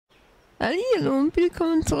Hallo und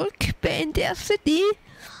willkommen zurück bei erste.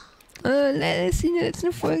 Leider ist in der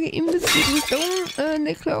letzten Folge immer das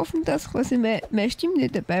nicht gelaufen, dass quasi meine Stimme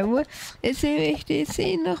nicht dabei war. Deswegen möchte ich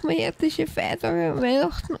sehen nochmal herzliche Feiertage,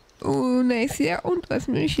 Weihnachten und neues Jahr und was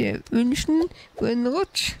möchte ich wünschen. Guten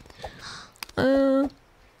Rutsch. Genau.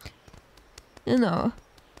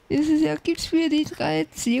 Dieses Jahr gibt es wieder die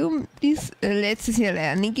Tradition, die es letztes Jahr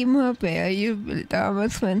leider nicht gegeben hat, weil ich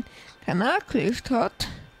damals meinen Kanal gelöscht hat.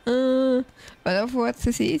 Weil davor hat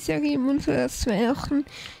es jedes Jahr gegeben und so dass Weihnachten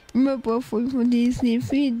immer ein paar Folgen von Disney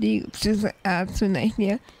Infinity,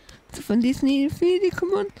 von Disney Infinity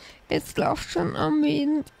kommen. Jetzt läuft schon am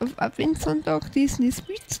Adventssonntag Disney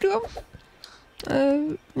Speedstorm.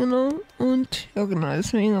 Genau, und ja genau,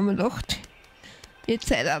 deswegen haben wir gedacht, jetzt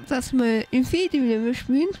Zeit ab, dass wir Infinity wieder mehr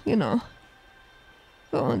spielen, genau.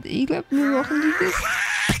 So, und ich glaube, wir machen dieses.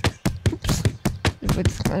 Ups, ich wollte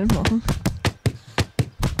das gar nicht machen.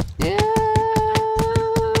 Ja.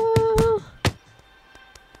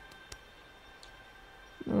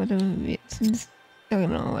 Warte mal, jetzt sind ja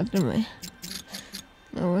genau, warte mal.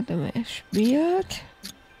 Na, warte mal, Schwert.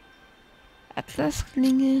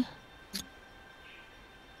 Atlasklinge.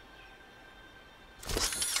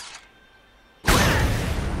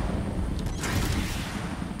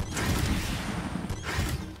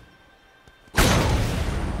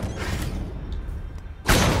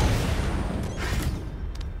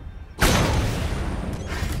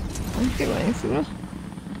 Okay, war nichts, oder?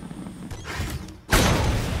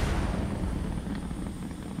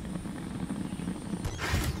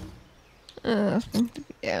 Das bringt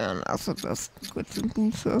ja dann, also dass du kurz einen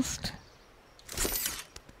Boost hast.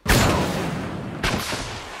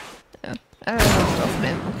 Ja, das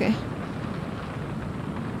aufnehmen, okay.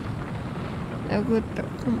 Ja gut, da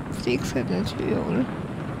kommt Sticks halt nicht höher, oder?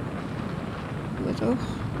 Aber doch,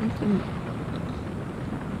 und dann.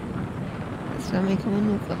 Damit kann man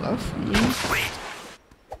nur gerade auffliegen.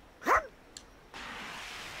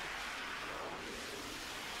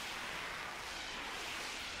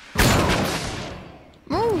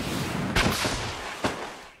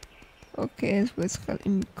 Okay, das war jetzt gerade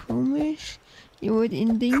irgendwie komisch. Ich wollte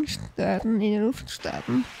in Ding starten, in der Luft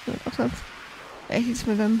starten. Vielleicht ist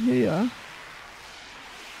man dann höher.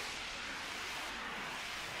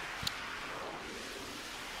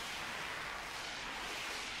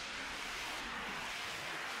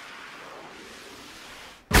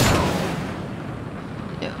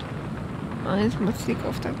 Jetzt muss ich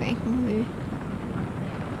auf der denken will.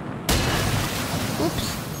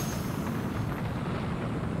 Ups.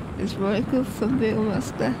 Das war eine Kurvenbewegung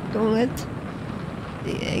aus der Donut.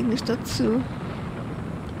 Die eigentlich dazu.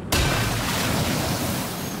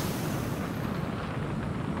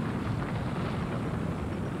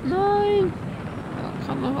 Nein! Ja,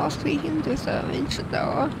 kann man rauskriechen, das ist ein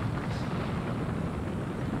Menschendauer.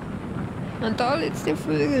 Und da letzte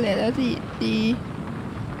Vögel leider die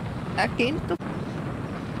Agenten.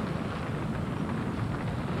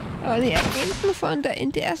 Aber die Agenten von der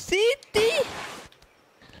Enderas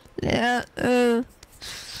der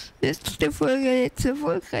letzte Folge nicht so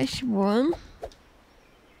erfolgreich waren.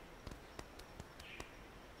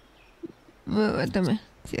 Warte mal,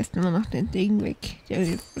 zuerst mal noch den Ding weg. Der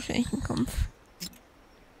wird wahrscheinlich ein Kampf.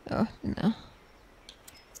 Ja, genau.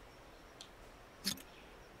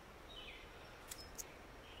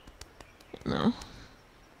 Genau.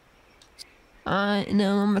 In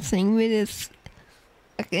der sehen, wie das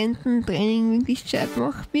Agententraining wirklich gescheit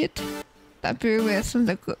gemacht wird. Dafür wäre es dann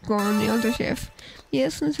der Gouverneur und der Chef.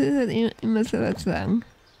 Erstens ist es halt immer so zu sagen.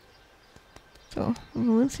 So,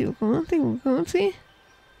 wo kommen sie?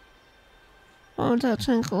 Und hat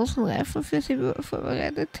schon einen großen Reifen für sie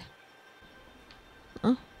vorbereitet.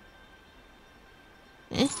 Oh.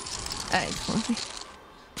 Jetzt kommen sie.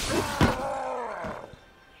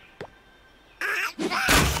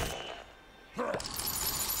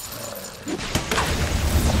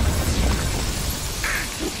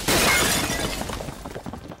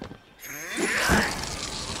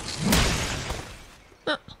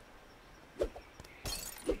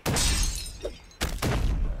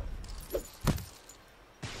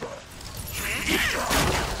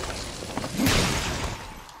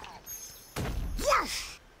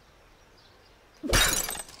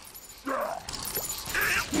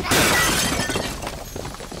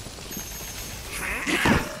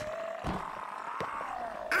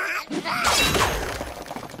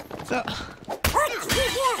 So.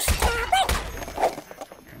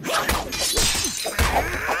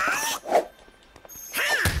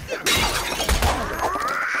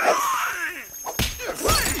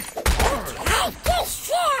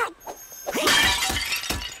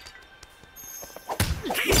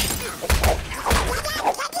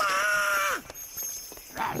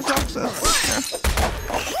 Du sagst das.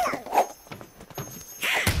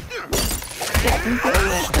 Ja, den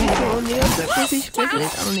Bürgermeister so näher sollte sich bitte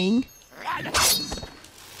nicht anlegen.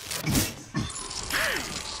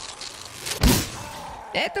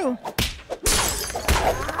 Du!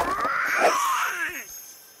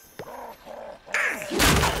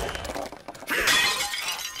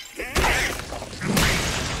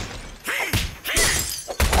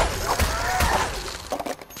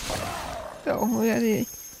 Da haben wir ja die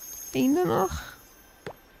Kinder noch.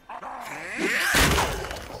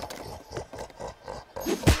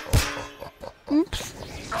 Ups.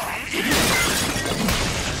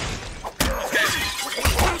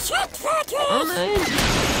 Oh nein!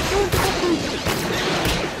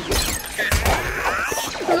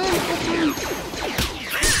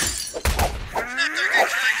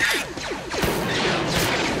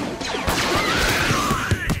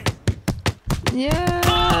 Ja!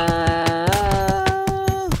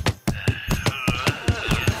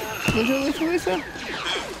 Wo ist er?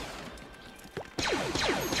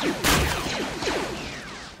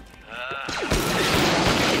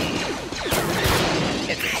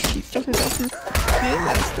 Jetzt schießt doch nicht auf den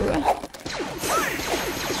Bürgermeister.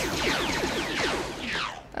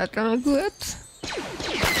 Warte mal kurz.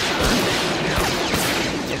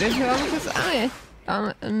 Ja, das war das eine.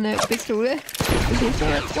 Dann eine Pistole. Das ist ja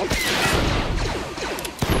jetzt drauf.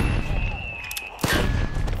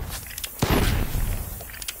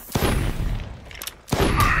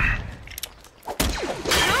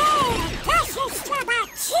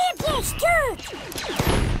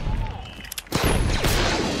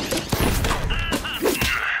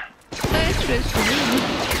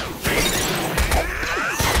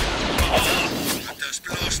 Das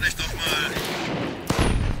bloß nicht nochmal.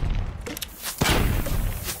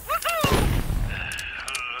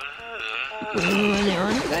 Meine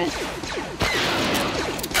andere.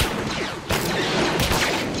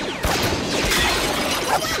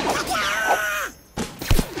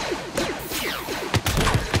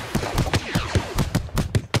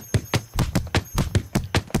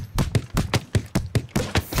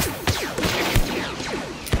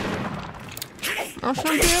 Auch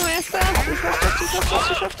schon Bürgermeister. Du schaffst das, du schaffst das,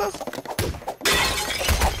 du schaffst das.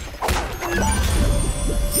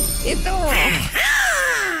 Geht doch.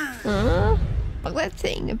 Aber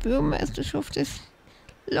erzählen, der Bürgermeister schafft es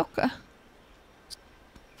locker.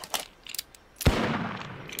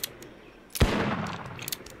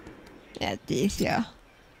 Ja, das ja.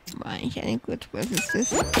 War eigentlich eine gute, was ist das?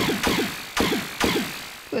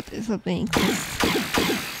 Gut, ist er wenigstens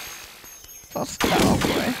fast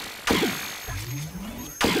Dauerfall.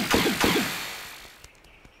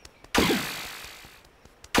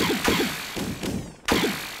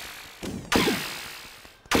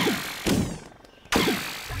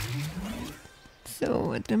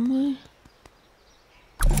 So, warte mal.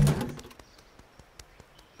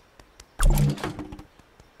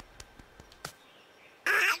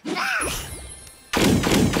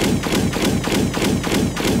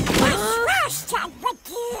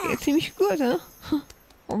 Ja, ziemlich gut, ja?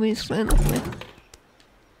 Aber jetzt gleich noch mehr.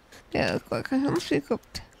 Der hat gar keine Handschuhe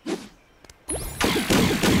gehabt.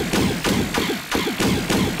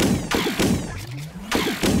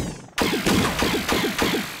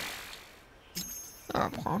 Aber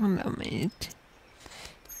brauchen wir nicht.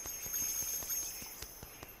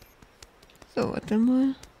 So, warte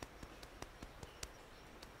mal.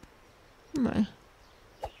 Mal.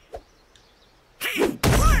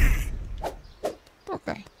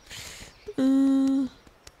 Okay.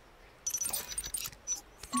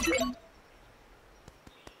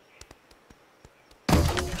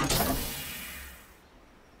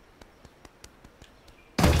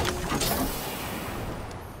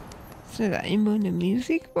 Soll da immer eine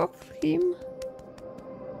Musikbox geben?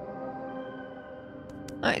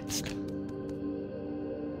 Jetzt.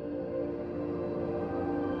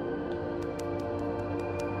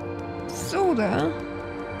 So, da.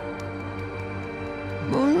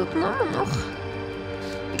 Wo Minuten haben wir noch?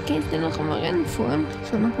 Wir können ja noch einmal Rennen fahren.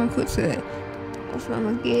 So, noch mal kurz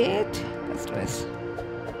Aufnahme geht. Was du weißt.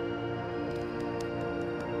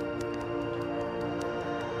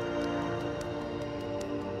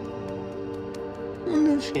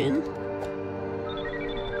 Wunderschön.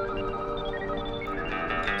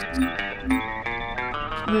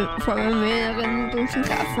 Vor allem mehreren durch den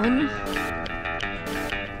Garten.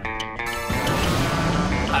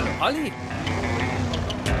 Hallo Olli!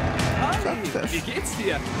 Das. Wie geht's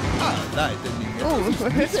dir? Ah, leider nicht. Oh, was war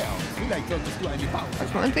das? Vielleicht solltest du eine Pause.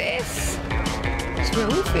 Was war das? Das war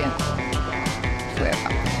unfair. Das war ja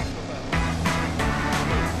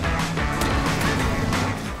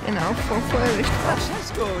Genau, vor Feuerwehrstraße.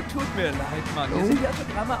 Francesco, tut mir leid, Mann. Wir sind ja schon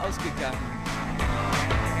dreimal ausgegangen.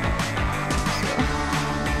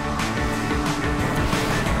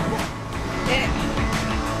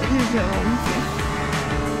 Das ist ja unfair.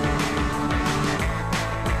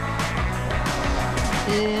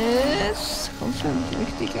 Yes, komm schon,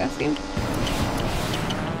 richtig Gas geben.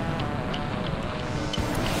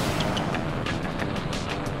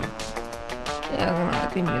 Ja genau,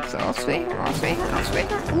 den jetzt ausweichen.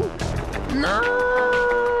 Nein!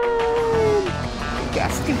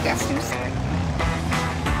 Gas geben. Jetzt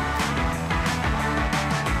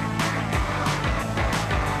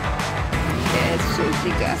soll ich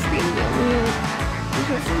die Gas geben, wir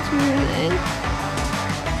schaffen uns Mühlen ein.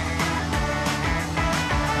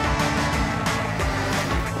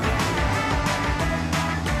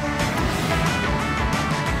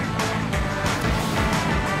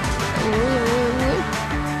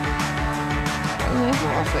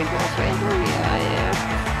 Aufweichen, ja.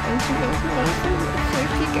 Und so soll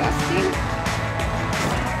ich die Gas geben.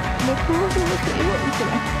 In der Kurve muss man immer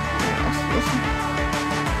auslassen.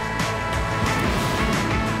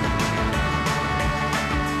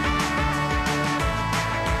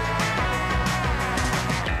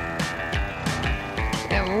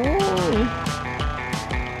 Jawohl.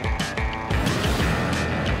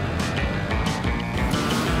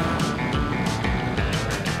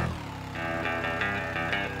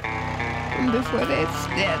 Bevor der jetzt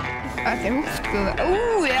der Hupfgruber.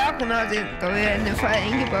 Ja, genau, da habe ich eine Falle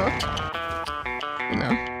eingebaut.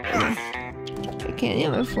 Genau. Wir können ja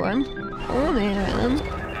mal fahren. Ohne Rennen.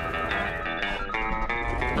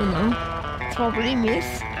 Genau. Problem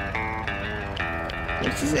ist,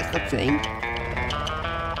 jetzt ist es gerade zu eng.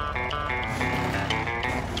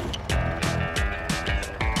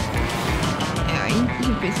 Ja, endlich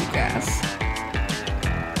ein bisschen Gas.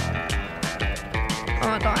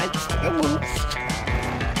 Aber da jetzt gewusst.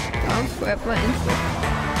 Dann fährt man einfach.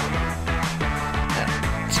 Ja,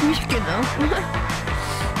 ziemlich genau.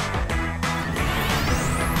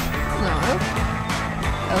 Na,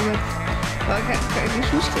 aber kein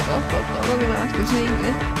Geschichte drauf gehabt, aber genau deswegen,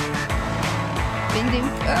 ne? Wegen dem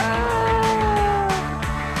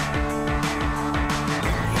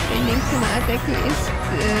Kanaldeckel ist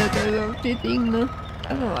da überhaupt die Ding, ne?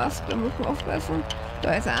 Also was, da muss man aufpassen. Da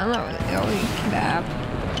ist einer, aber ja, ich glaube.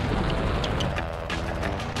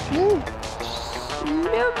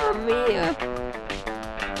 Mamma mia!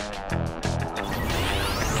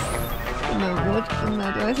 Immer gut, genau,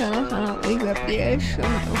 da ist ja noch einer, aber ich glaube, der ist schon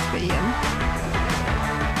auf der Ehren.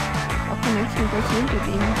 Auch kann nichts mehr passieren mit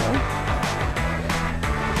ihm da.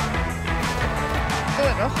 Ja,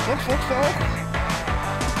 doch.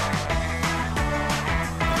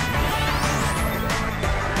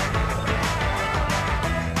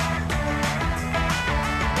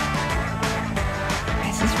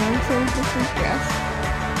 So ein bisschen Gas.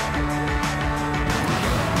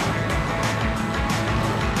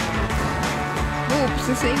 Ups,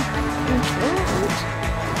 das hängt gut.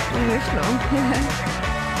 Und wir schlagen.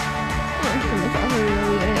 Ich finde das auch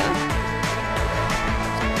wieder, ja.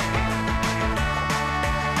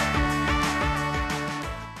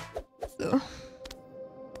 So.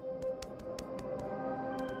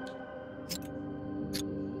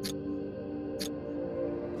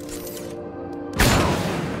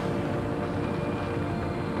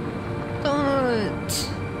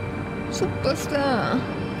 Superstar.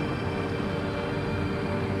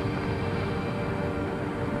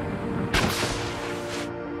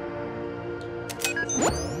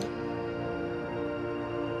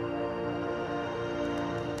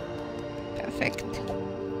 Perfekt.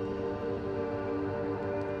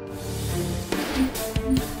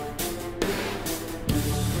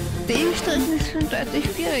 Den Strecken ist schon deutlich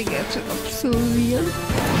schwieriger zu absolvieren.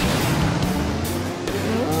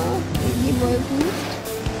 Ja, irgendwie mal gut.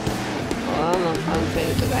 Oh, man kann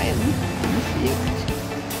viel treiben. Das wirkt.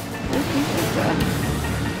 Das ist super.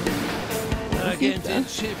 Agentin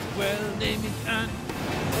Shipwell nehme ich an.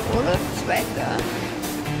 Oder zweiter.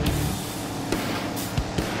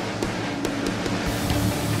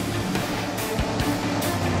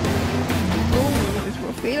 Oh, das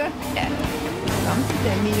war Fehler. Ja, dann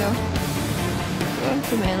der wieder. So,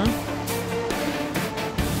 zu meiner.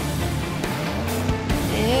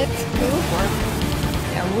 Jetzt durchfahren.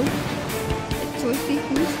 Jawohl. Jetzt soll ich die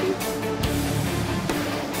Husten.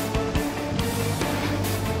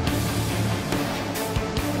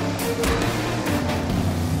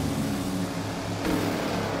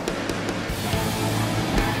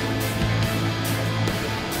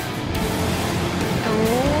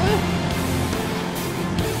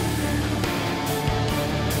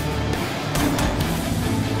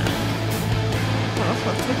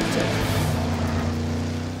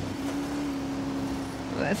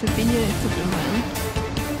 Also bin ich nicht so gemein.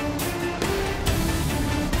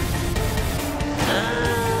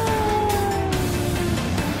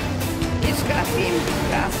 Jetzt Gas geben,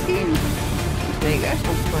 Gas geben. Ich will gleich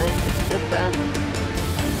noch mal das dritte.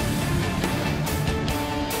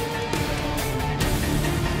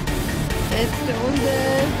 Letzte Runde.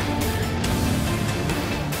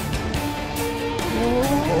 Oh,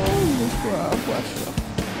 das war Vorschlag.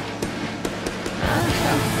 Ah,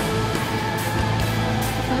 schafft.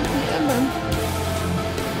 Was haben die anderen?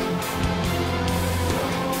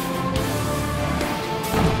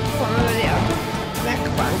 Kommen wir die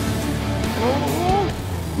Werkbank. Oh,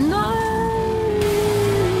 nein!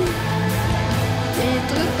 Der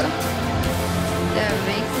dritte. Der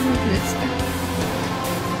wenigstens letzte.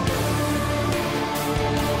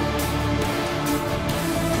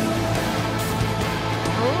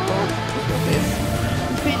 Oh, was ist das?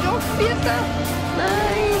 Ich bin doch Vierter.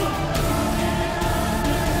 Nein!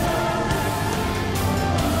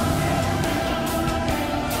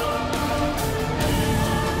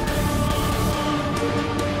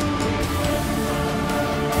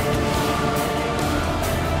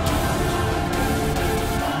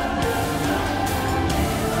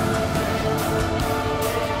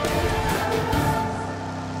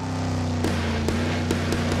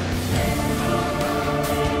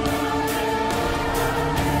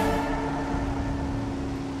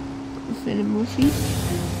 Eine Musik.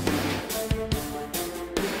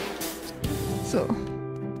 So.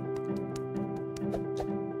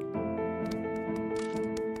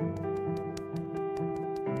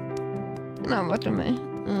 Na, warte mal.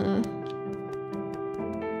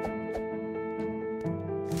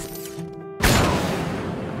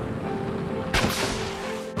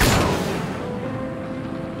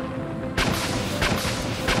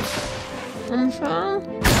 Umschauen.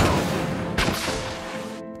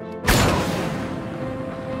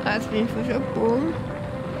 Jetzt bin ich frisch abgebogen.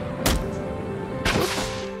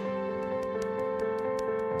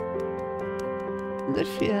 Das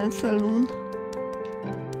ist wieder ein Salon.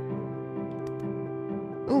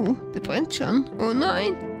 Oh, der brennt schon. Oh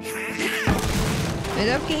nein! Wenn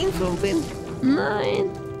ich abgeflogen bin. Nein!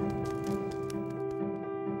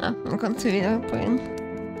 Ah, man kann sie wieder brennen.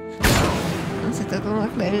 Dann sind da noch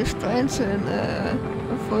ein kleines Steinchen.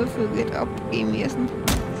 Vollfühl geht abgeben müssen.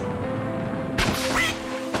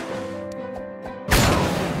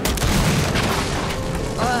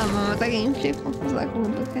 Dagegen steht noch das gut,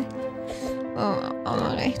 okay. Oh,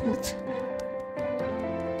 aber recht nicht.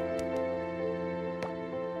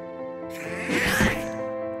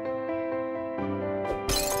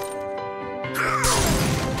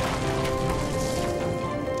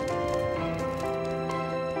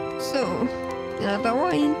 So, ja, da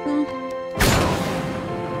war hinten.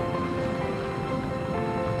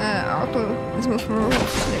 Auto, das muss man noch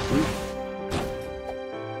abschleppen.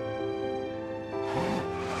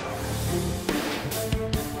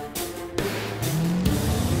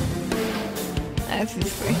 Das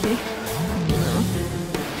ist richtig. Genau.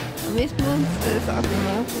 Dann müssen wir uns das Auto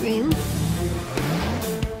mal drehen.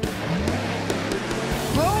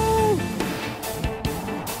 Wow!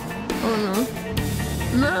 Oh no.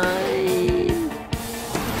 Nein!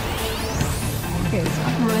 Okay, jetzt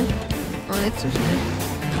machen wir. Oh, nicht so schnell.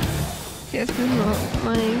 Jetzt müssen wir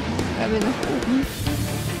meine Gabe nach oben.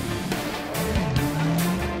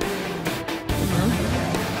 Genau.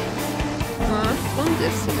 Ja, und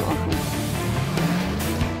das zu machen.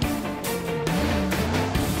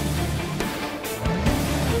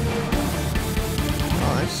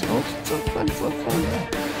 Zurück.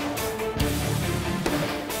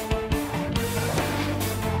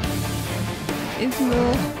 Ist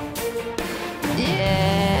noch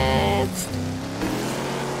jetzt.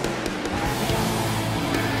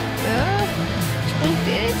 Ja, springt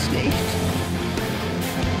der jetzt schlecht.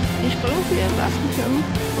 Ich springe wieder im Waffenkampf.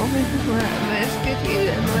 Hoffentlich mal, aber es geht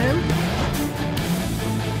wieder in meinem.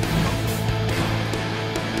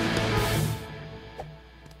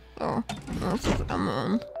 So, das ist einmal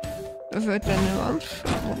an. Da wird eine Wand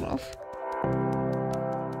drauf.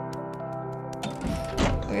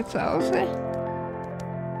 Jetzt aus.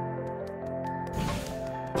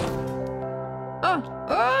 Ah!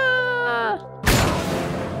 Ah!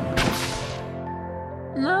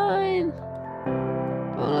 Nein!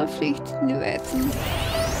 Und er fliegt in die Weiten.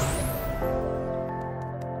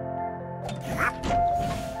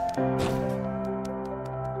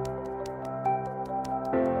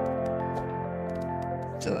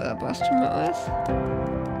 So, da passt schon mal alles.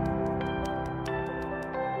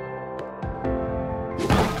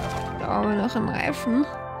 Da haben wir noch einen Reifen.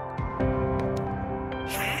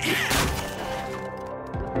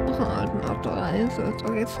 Noch vom alten Auto rein, so,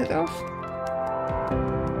 da geht's nicht auf.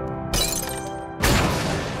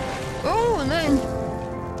 Oh nein!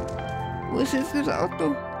 Wo ist jetzt das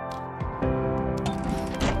Auto?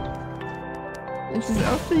 Wo ist das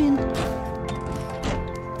Auto hin?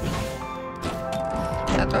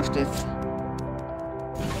 Ja, da steht's.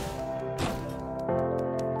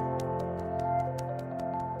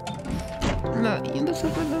 Na, irgendwas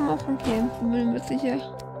hat er da machen können, bin mir sicher.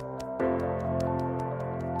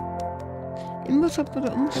 Irgendwas hat man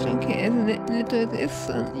da umstellen können, also nicht das,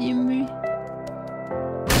 sondern irgendwie.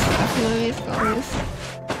 Ach ja, wie es da ist.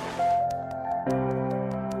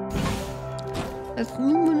 Es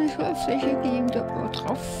muss eine Schlauffläche geben, da war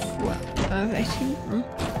drauf vor. Vielleicht hinten.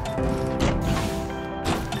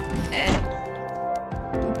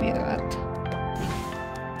 Du Pirat.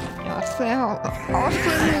 Ja, sehr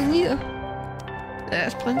ausfallen nieder. Ja,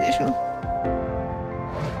 es brennt eh schon.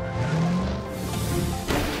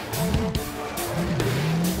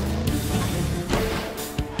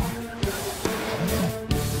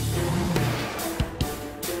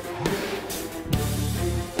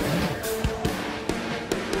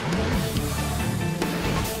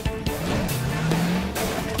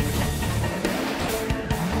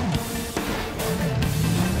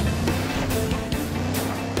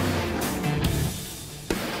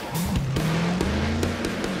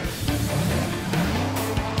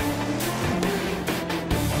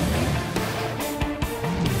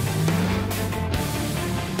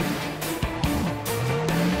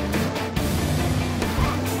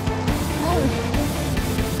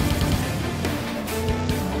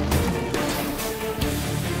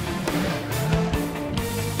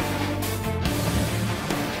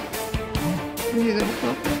 Wieder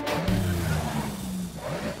hoch.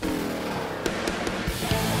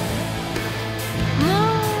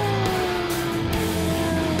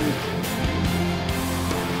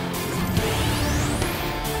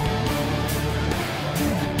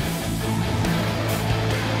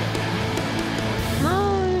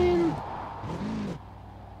 Nein!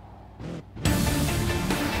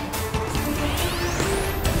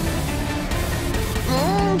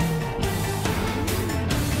 Oh!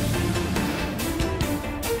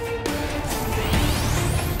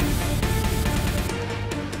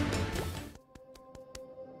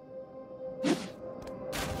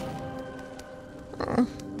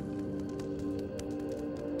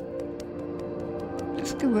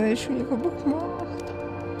 Das Geweih schon wieder kaputt gemacht.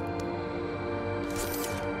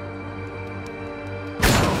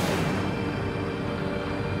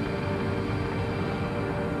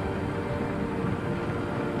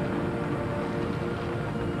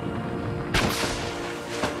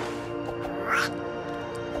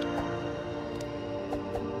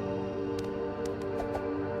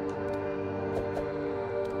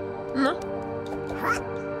 Na?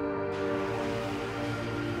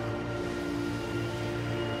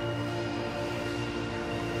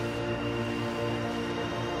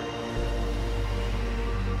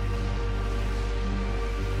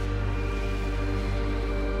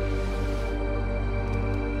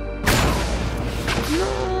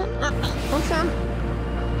 Und dann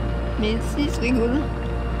mit Niedrigen.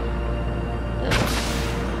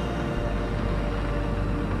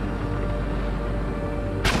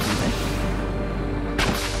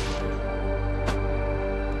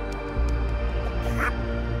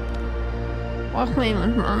 Braucht man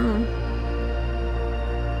jemanden anderen.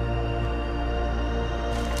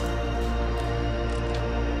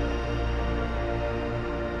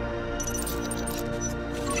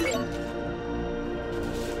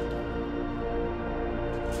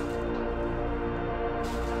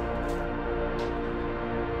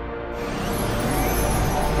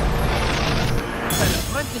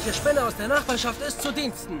 Freundliche Spinne aus der Nachbarschaft ist zu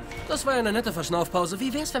Diensten. Das war eine nette Verschnaufpause.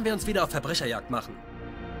 Wie wär's, wenn wir uns wieder auf Verbrecherjagd machen?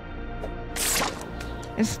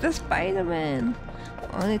 Ist das Spider-Man?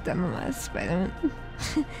 Oh, nicht der normale Spider-Man,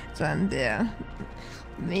 sondern der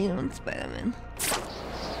Venom Spider-Man.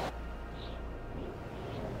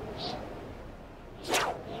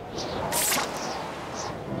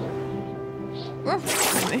 Oh,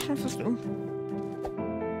 ich bin schon fast um.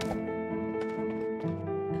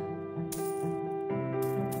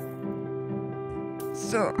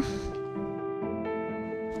 So.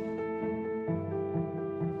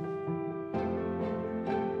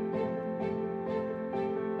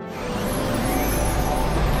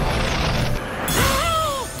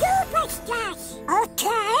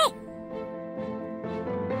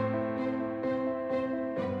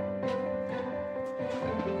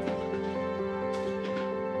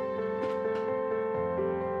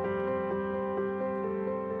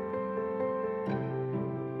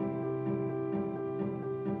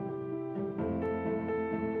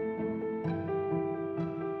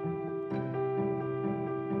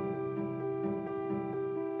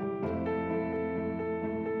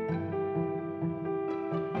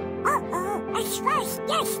 Ich weiß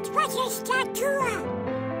nicht, was ich da tue.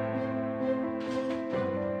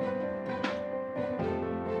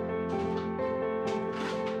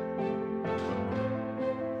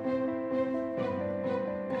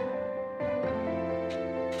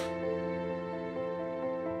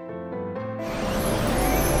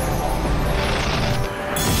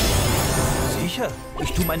 Sicher,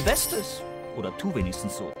 ich tue mein Bestes. Oder tu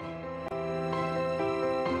wenigstens so.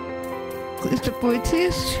 Wo ist der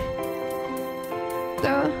Polizist?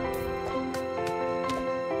 Da.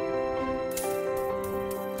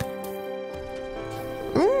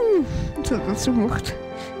 Was hat er so gemacht?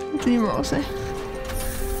 Und die Maus. So.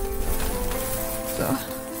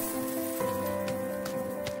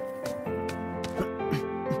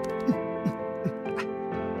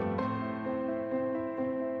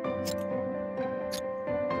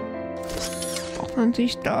 Braucht man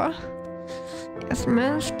sich da erstmal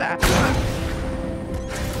einen Start.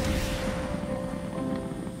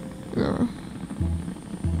 Ja.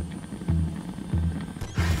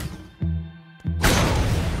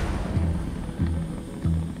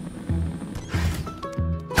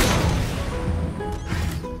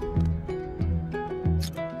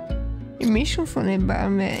 Die Mischung von den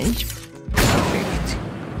beiden wäre eigentlich perfekt.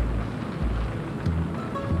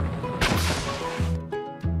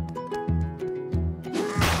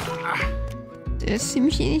 Der ist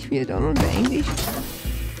ziemlich ähnlich wie der Donald eigentlich.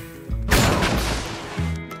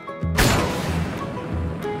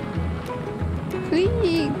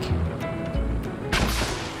 Flieg!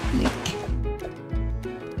 Nick.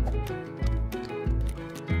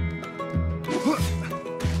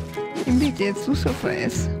 Ich bitte jetzt du so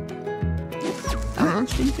weiß. Ah,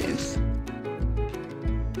 stimmt es.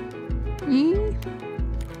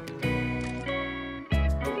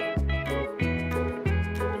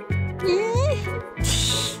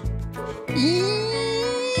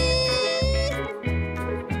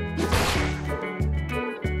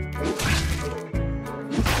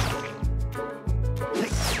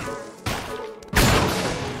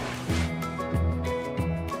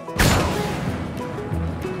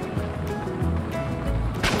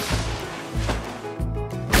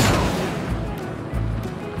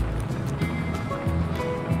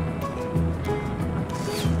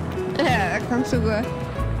 Ja, er kann sogar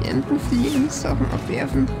während dem Fliegen Sachen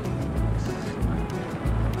abwerfen.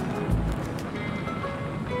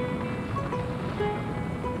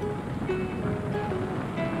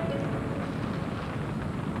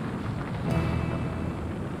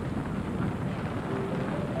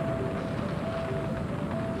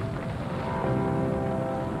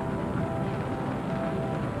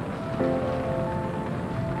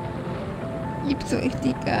 Gib so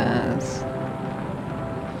richtig Gas.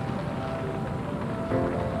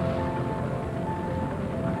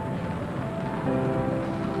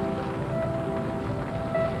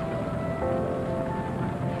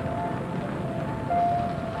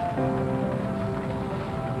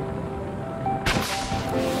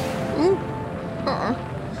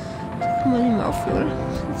 Das kann man nicht mehr aufholen.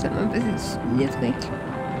 Jetzt hat man ein bisschen niedrig.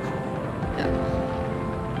 Ja.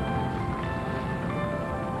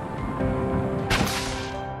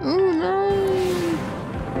 Oh nein!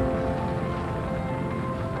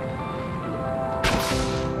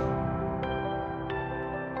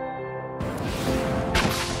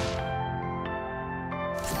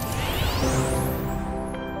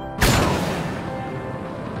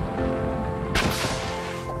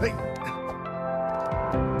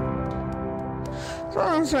 So,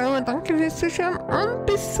 dann sagen wir danke fürs Zuschauen und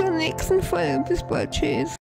bis zur nächsten Folge. Bis bald, tschüss.